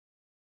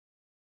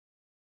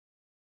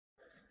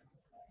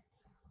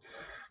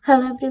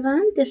Hello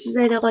everyone, this is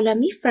Zaida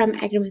Gholami from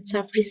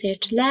AgriMetSoft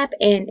Research Lab,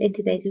 and in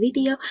today's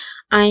video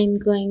I'm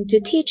going to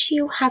teach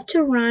you how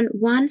to run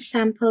one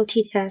sample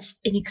t-test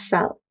in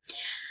Excel.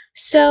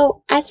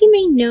 So as you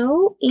may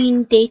know,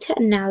 in data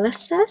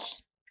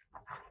analysis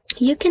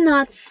you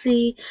cannot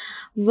see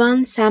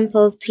one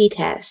sample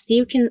t-test.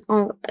 You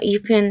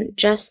can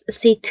just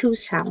see two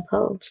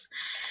samples.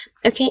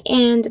 Okay,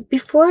 and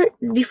before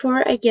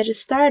I get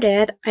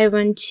started, I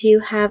want to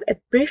have a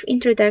brief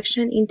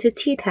introduction into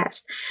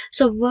t-test.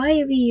 So why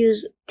do we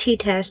use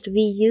t-test?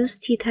 We use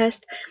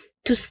t-test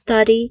to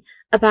study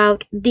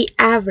about the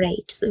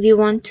average. We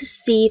want to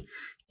see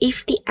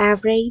if the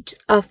average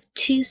of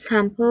two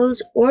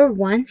samples or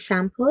one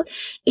sample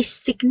is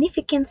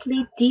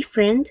significantly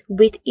different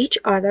with each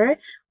other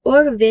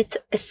or with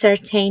a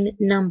certain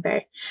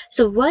number.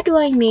 So what do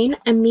I mean?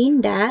 I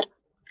mean that,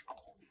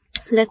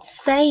 let's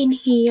say in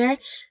here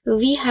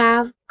we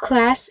have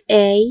class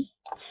A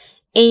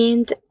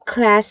and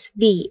class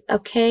B.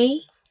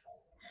 Okay,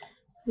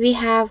 we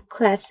have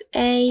class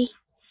A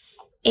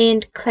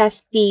and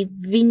class B.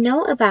 We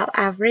know about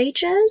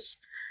averages.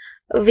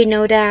 We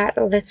know that,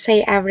 let's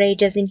say,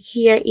 averages in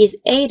here is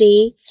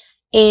 80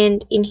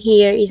 and in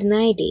here is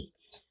 90,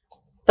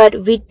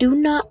 but we do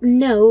not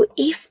know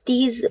if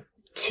these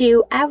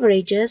two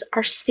averages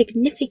are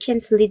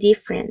significantly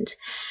different.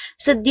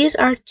 So these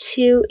are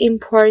two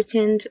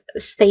important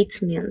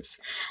statements.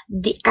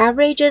 The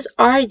averages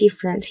are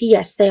different.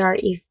 Yes, they are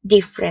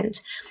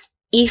different.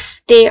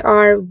 If they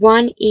are,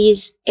 one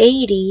is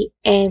 80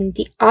 and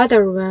the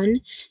other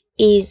one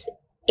is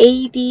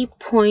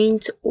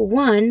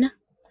 80.1,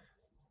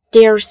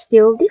 they are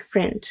still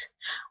different.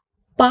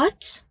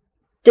 But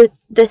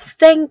the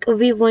thing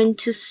we want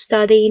to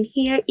study in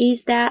here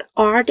is that,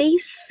 are they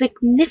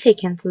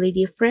significantly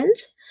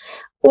different,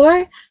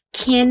 or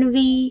can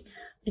we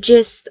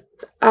just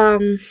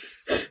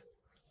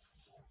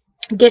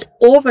get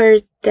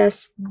over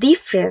this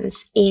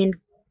difference, and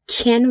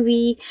can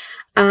we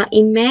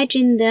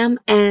imagine them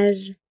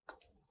as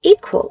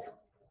equal?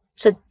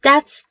 So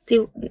that's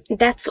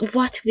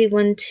what we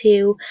want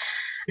to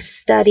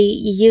study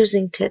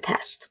using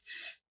Ttest.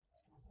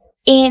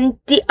 And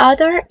the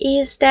other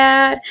is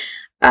that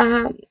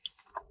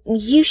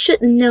you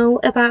should know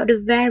about the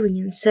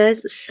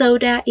variances so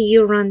that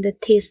you run the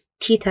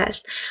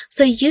t-test.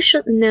 So you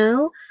should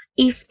know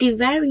if the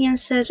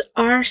variances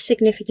are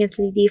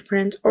significantly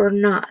different or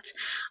not.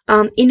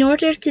 In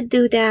order to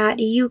do that,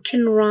 you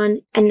can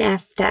run an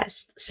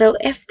f-test. So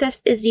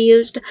f-test is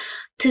used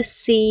to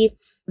see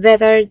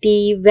whether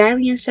the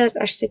variances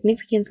are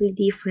significantly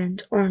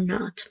different or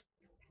not.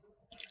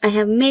 I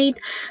have made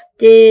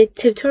the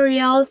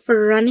tutorial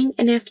for running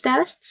an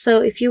f-test,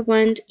 so if you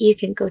want, you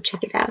can go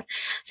check it out.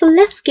 So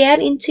let's get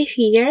into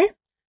here.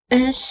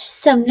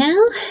 So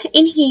now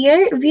in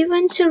here we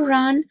want to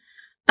run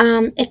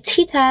a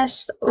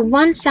t-test,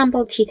 one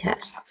sample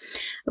t-test.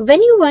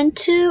 When you want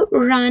to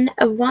run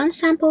a one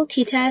sample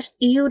t-test,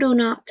 you do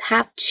not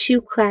have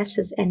two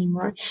classes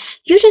anymore.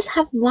 You just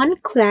have one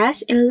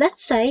class, and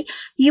let's say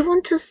you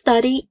want to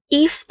study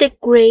if the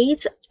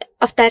grades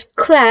of that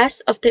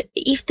class,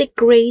 if the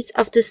grades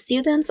of the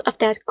students of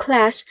that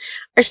class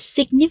are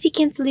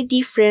significantly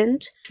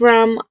different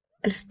from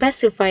a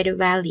specified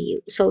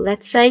value. So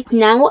let's say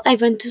now I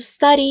want to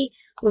study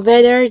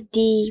whether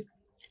the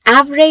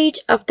average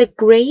of the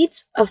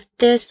grades of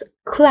this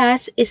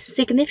class is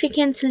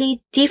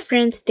significantly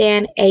different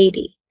than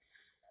 80.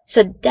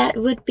 So that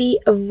would be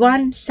a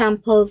one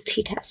sample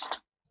t-test.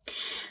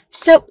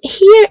 So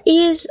here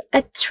is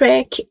a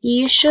trick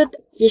you should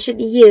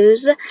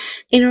use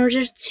in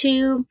order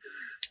to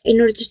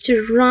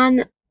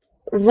run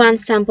one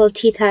sample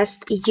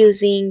t-test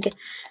using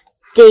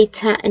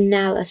data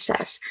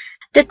analysis.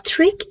 The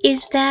trick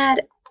is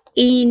that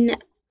in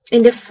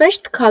the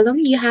first column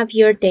you have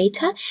your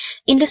data.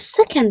 In the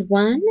second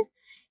one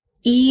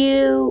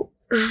you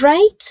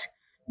write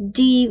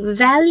the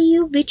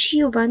value which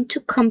you want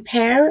to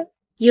compare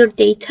your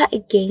data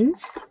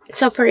against.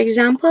 So for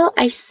example,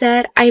 I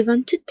said I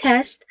want to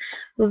test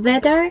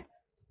whether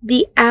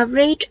the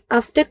average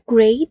of the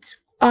grades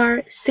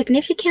are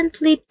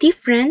significantly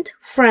different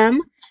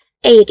from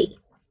 80.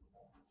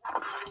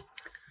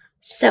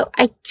 So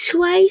I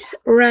twice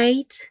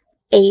write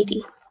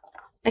 80.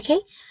 Okay,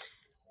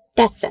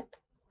 that's it.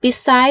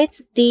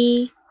 Besides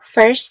the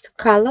first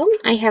column,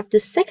 I have the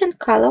second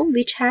column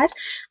which has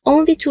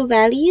only two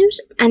values,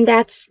 and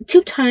that's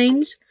 2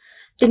 times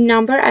the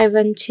number I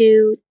want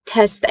to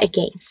test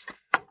against.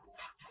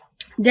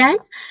 Then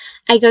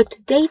I go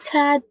to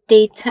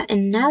data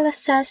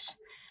analysis,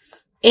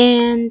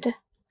 and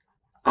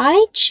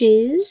I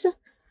choose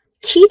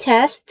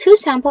t-test to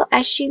sample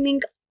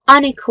assuming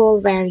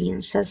unequal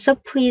variances. So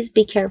please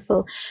be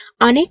careful.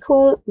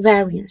 Unequal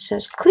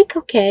variances. Click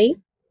OK.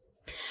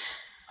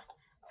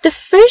 The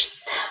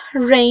first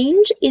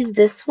range is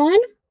this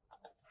one.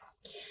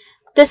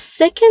 The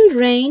second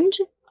range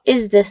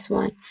is this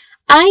one.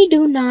 I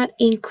do not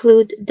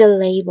include the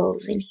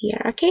labels in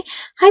here, okay?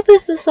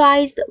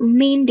 Hypothesized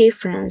mean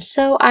difference.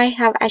 So I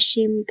have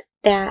assumed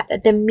that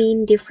the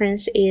mean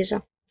difference is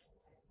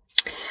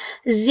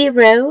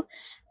 0,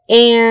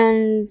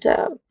 and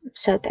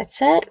so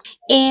that's it.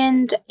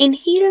 And in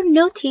here,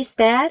 notice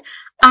that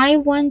I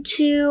want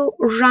to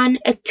run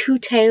a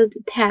two-tailed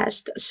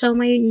test. So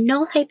my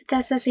null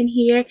hypothesis in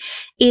here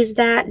is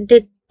that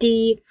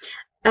the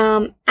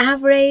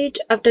average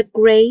of the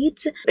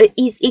grades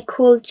is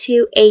equal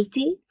to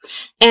 80,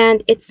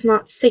 and it's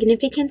not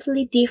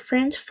significantly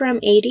different from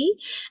 80.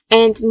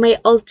 And my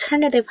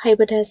alternative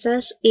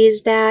hypothesis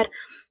is that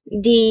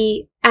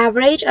the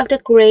average of the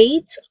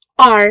grades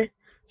are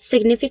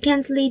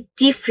significantly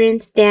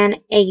different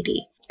than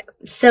 80.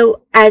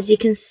 So as you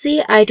can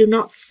see, I do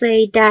not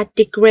say that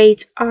the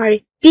grades are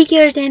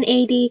bigger than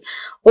 80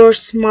 or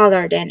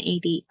smaller than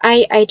 80.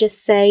 I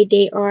just say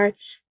they are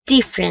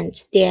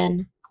different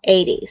than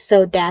 80.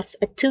 So that's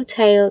a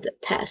two-tailed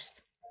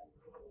test.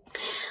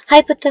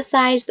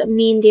 Hypothesized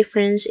mean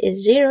difference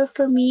is 0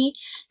 for me,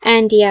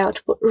 and the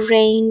output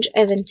range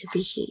I want to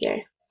be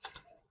here.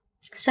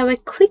 So I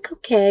click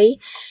OK,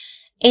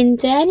 and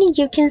then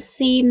you can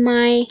see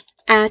my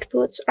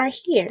outputs are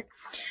here.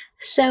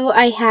 So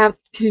I have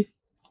the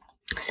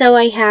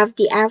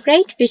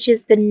average, which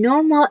is the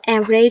normal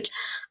average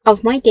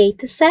of my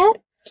data set.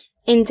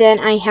 And then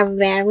I have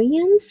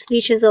variance,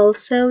 which is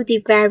also the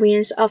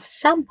variance of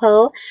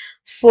sample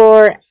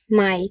for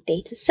my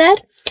data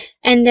set.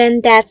 And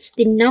then that's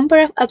the number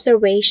of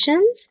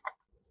observations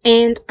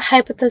and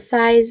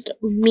hypothesized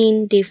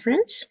mean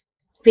difference,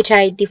 which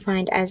I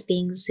defined as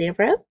being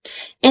 0.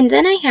 And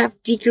then I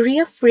have degree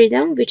of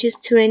freedom, which is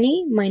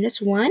 20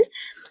 minus 1.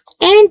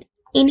 And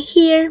in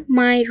here,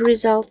 my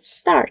results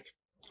start.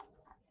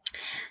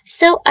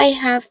 So I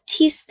have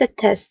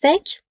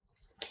T-statistic,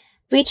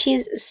 which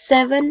is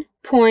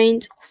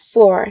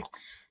 7.4.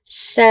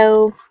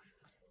 So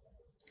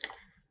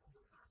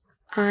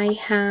I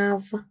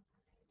have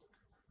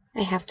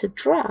to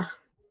draw.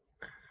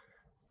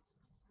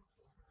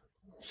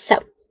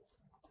 So,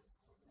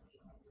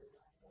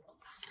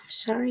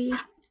 sorry.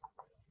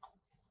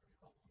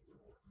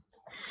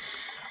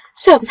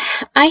 So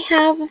I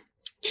have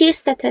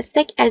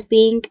T-statistic as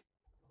being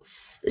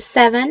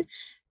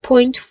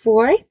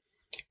 7.4.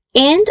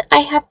 And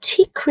I have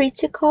T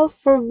critical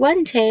for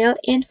one tail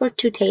and for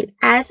two tail.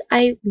 As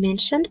I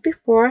mentioned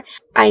before,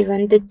 I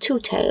run the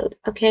two-tailed.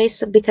 Okay,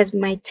 so because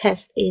my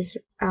test is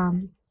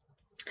run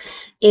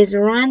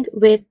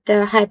with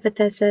the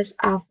hypothesis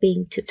of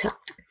being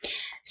two-tailed.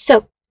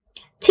 So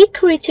T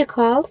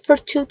critical for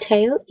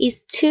two-tail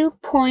is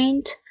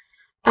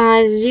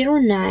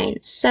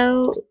 2.09.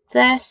 So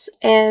this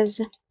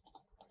is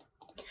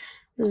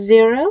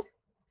 0.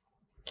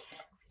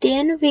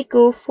 Then we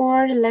go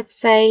for, let's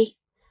say,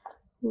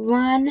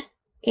 1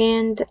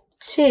 and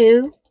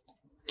 2.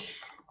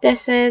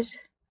 This is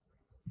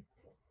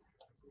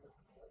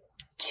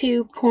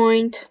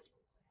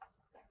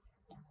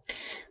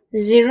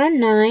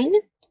 2.09,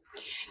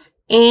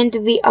 and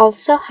we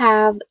also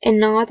have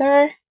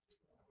another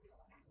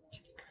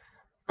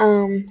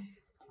one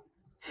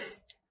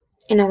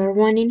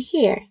in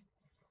here.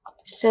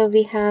 So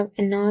we have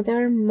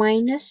another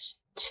minus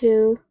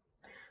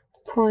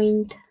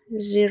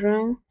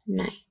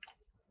 2.09.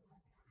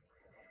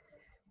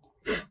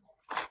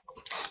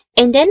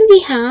 And then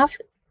we have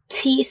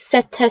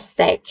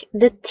T-statistic.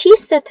 The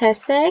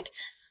T-statistic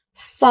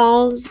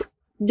falls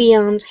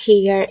beyond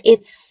here.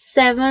 It's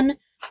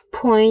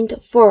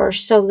 7.4.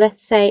 So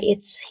let's say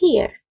it's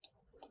here.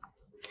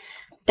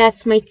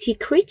 That's my T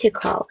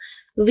critical.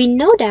 We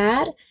know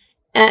that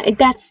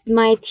that's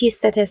my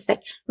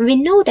T-statistic. We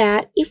know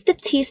that if the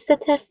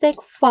T-statistic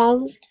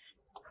falls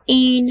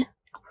in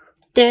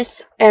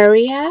this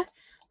area,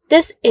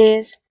 this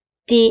is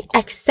the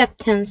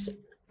acceptance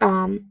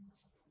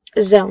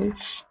zone,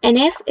 and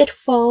if it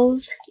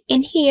falls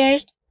in here,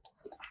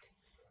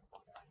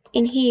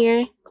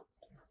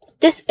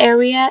 this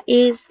area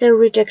is the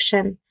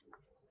rejection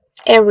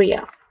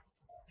area.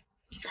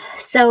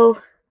 So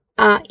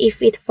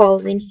if it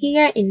falls in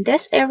here, in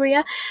this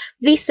area,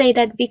 we say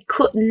that we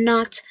could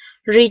not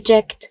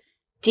reject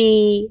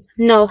the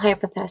null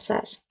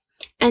hypothesis.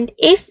 And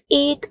if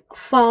it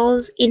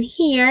falls in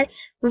here,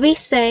 we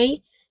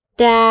say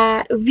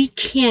that we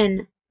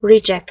can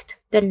reject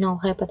the null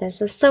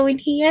hypothesis. So in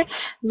here,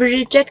 we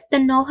reject the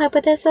null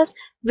hypothesis,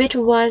 which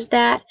was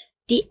that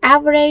the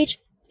average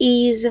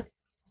is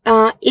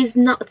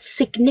not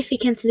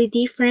significantly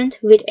different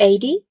with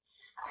 80.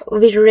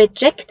 We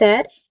reject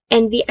it,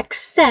 and we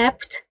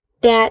accept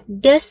that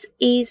this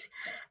is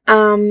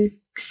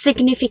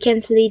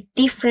significantly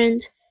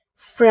different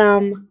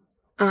from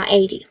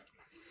 80.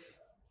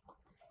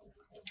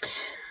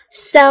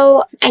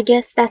 So I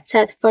guess that's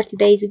it for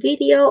today's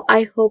video.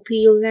 I hope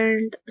you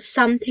learned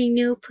something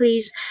new.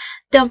 Please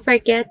don't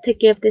forget to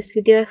give this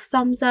video a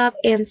thumbs up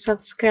and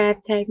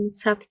subscribe to my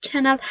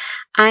channel.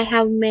 I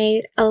have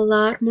made a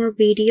lot more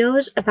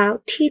videos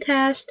about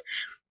t-test,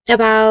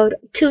 about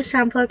two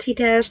sample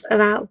t-test,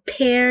 about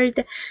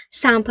paired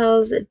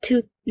samples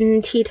to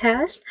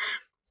t-test,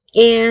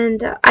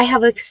 and I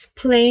have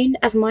explained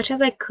as much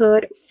as I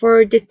could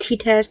for the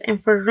t-test and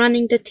for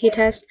running the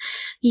t-test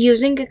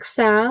using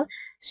Excel.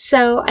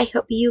 So I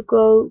hope you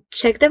go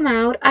check them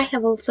out. I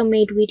have also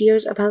made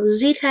videos about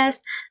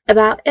z-test,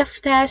 about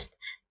f-test,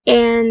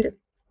 and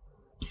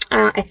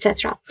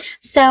etc.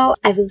 So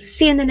I will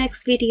see you in the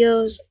next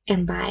videos,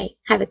 and bye.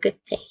 Have a good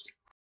day.